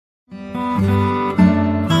So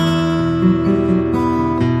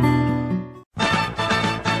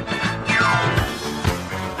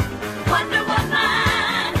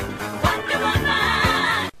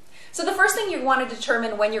the first thing you want to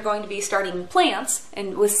determine when you're going to be starting plants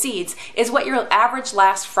and with seeds is what your average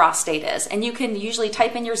last frost date is. And you can usually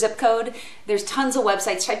type in your zip code. There's tons of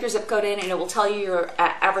websites. Type your zip code in and it will tell you your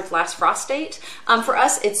average last frost date. For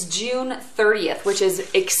us, it's June 30th, which is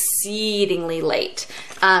exceedingly late.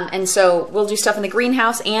 And so we'll do stuff in the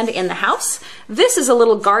greenhouse and in the house. This is a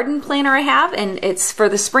little garden planner I have, and it's for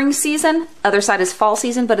the spring season. Other side is fall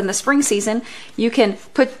season, but in the spring season, you can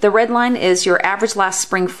put the red line is your average last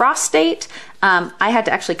spring frost date. I had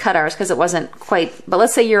to actually cut ours because it wasn't quite, but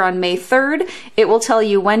let's say you're on May 3rd. It will tell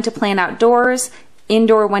you when to plant outdoors,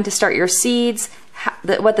 indoor, when to start your seeds,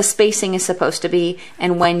 what the spacing is supposed to be,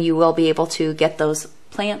 and when you will be able to get those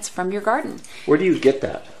plants from your garden. Where do you get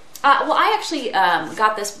that? Well, I actually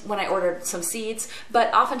got this when I ordered some seeds,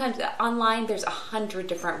 but oftentimes online there's 100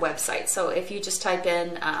 different websites. So if you just type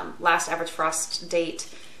in last average frost date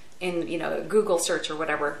in Google search or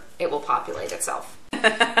whatever, it will populate itself.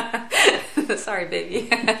 Sorry, baby.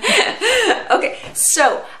 Okay,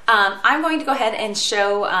 so I'm going to go ahead and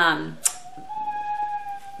show.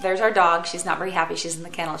 There's our dog. She's not very happy. She's in the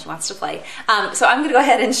kennel. She wants to play. So I'm going to go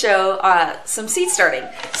ahead and show some seed starting.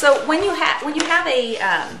 So when you have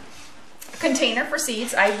a container for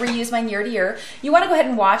seeds, I reuse mine year to year. You want to go ahead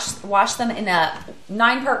and wash them in a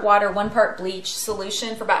 9-part water, 1-part bleach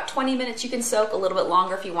solution for about 20 minutes. You can soak a little bit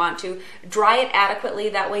longer if you want to. Dry it adequately.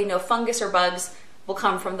 That way no fungus or bugs will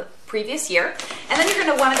come from the previous year. And then you're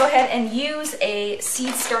going to want to go ahead and use a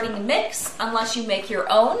seed starting mix unless you make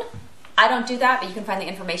your own. I don't do that, but you can find the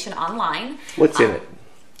information online. What's in it?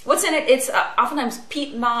 What's in it? It's oftentimes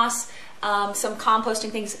peat moss, some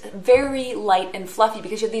composting things, very light and fluffy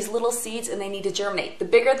because you have these little seeds and they need to germinate. The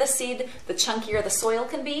bigger the seed, the chunkier the soil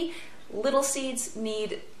can be. Little seeds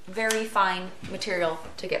need very fine material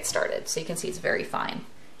to get started. So you can see it's very fine,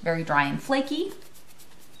 very dry and flaky.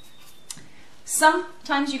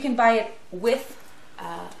 Sometimes you can buy it with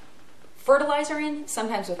fertilizer in,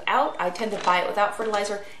 sometimes without. I tend to buy it without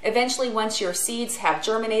fertilizer. Eventually, once your seeds have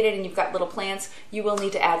germinated and you've got little plants, you will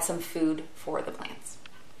need to add some food for the plants.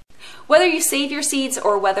 Whether you save your seeds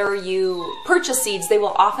or whether you purchase seeds, they will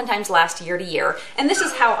oftentimes last year to year. And this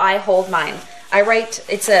is how I hold mine. I write,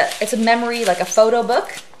 it's a memory, like a photo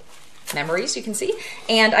book, memories you can see,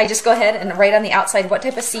 and I just go ahead and write on the outside what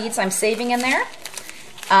type of seeds I'm saving in there.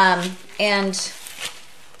 And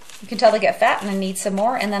you can tell they get fat and I need some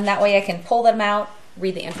more, and then that way I can pull them out,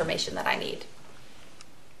 read the information that I need.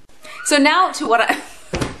 So now to what I...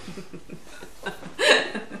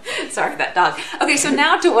 Sorry, that dog. Okay, so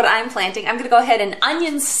now to what I'm planting. I'm gonna go ahead and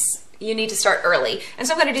onions, you need to start early. And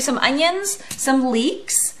so I'm gonna do some onions, some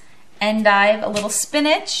leeks, endive, a little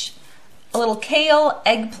spinach, a little kale,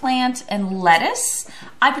 eggplant, and lettuce.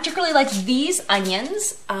 I particularly like these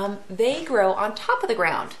onions. They grow on top of the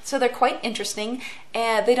ground, so they're quite interesting,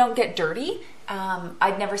 and they don't get dirty.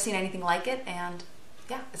 I'd never seen anything like it, and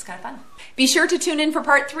yeah, it's kind of fun. Be sure to tune in for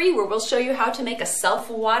part 3, where we'll show you how to make a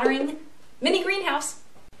self-watering mini greenhouse.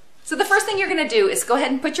 So the first thing you're gonna do is go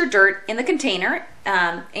ahead and put your dirt in the container,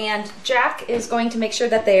 and Jack is going to make sure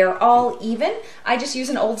that they are all even. I just use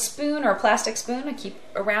an old spoon or a plastic spoon I keep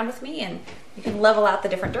around with me, and you can level out the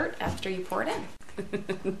different dirt after you pour it in.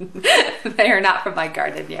 They are not from my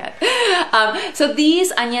garden yet. So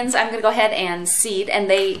these onions I'm gonna go ahead and seed, and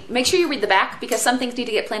they make sure you read the back because some things need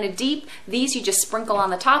to get planted deep. These you just sprinkle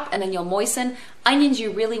on the top and then you'll moisten. Onions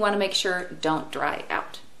you really wanna make sure don't dry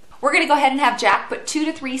out. We're gonna go ahead and have Jack put 2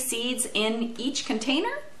 to 3 seeds in each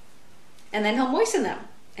container, and then he'll moisten them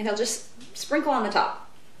and he'll just sprinkle on the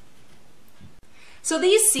top. So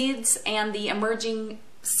these seeds and the emerging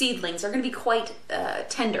seedlings are going to be quite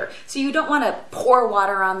tender. So you don't want to pour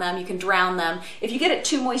water on them. You can drown them. If you get it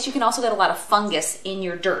too moist, you can also get a lot of fungus in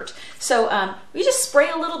your dirt. So we just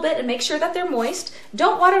spray a little bit and make sure that they're moist.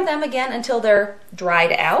 Don't water them again until they're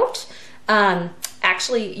dried out.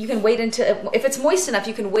 Actually, you can wait until, if it's moist enough,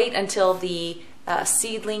 you can wait until the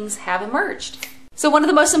seedlings have emerged. So one of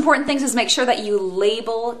the most important things is make sure that you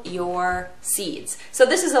label your seeds. So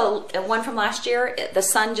this is a one from last year. The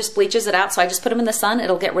sun just bleaches it out, so I just put them in the sun.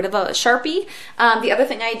 It'll get rid of a Sharpie. The other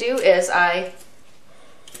thing I do is I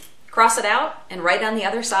cross it out and write on the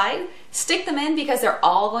other side. Stick them in because they're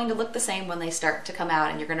all going to look the same when they start to come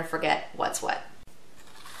out, and you're going to forget what's what.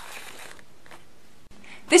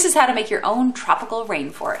 This is how to make your own tropical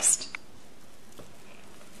rainforest.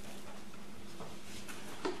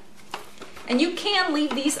 And you can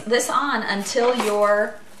leave this on until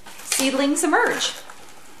your seedlings emerge.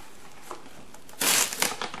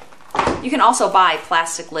 You can also buy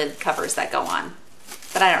plastic lid covers that go on,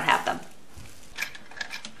 but I don't have them.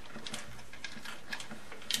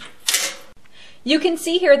 You can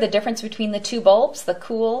see here the difference between the two bulbs, the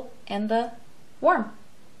cool and the warm.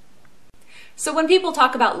 So when people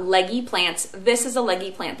talk about leggy plants, this is a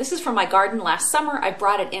leggy plant. This is from my garden last summer. I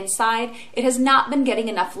brought it inside. It has not been getting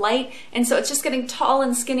enough light, and so it's just getting tall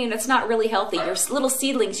and skinny, and it's not really healthy. Your little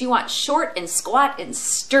seedlings, you want short and squat and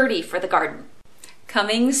sturdy for the garden.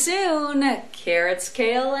 Coming soon, carrots,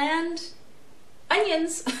 kale, and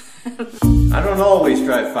onions. I don't always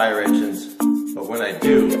drive fire engines, but when I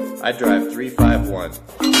do, I drive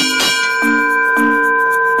 351.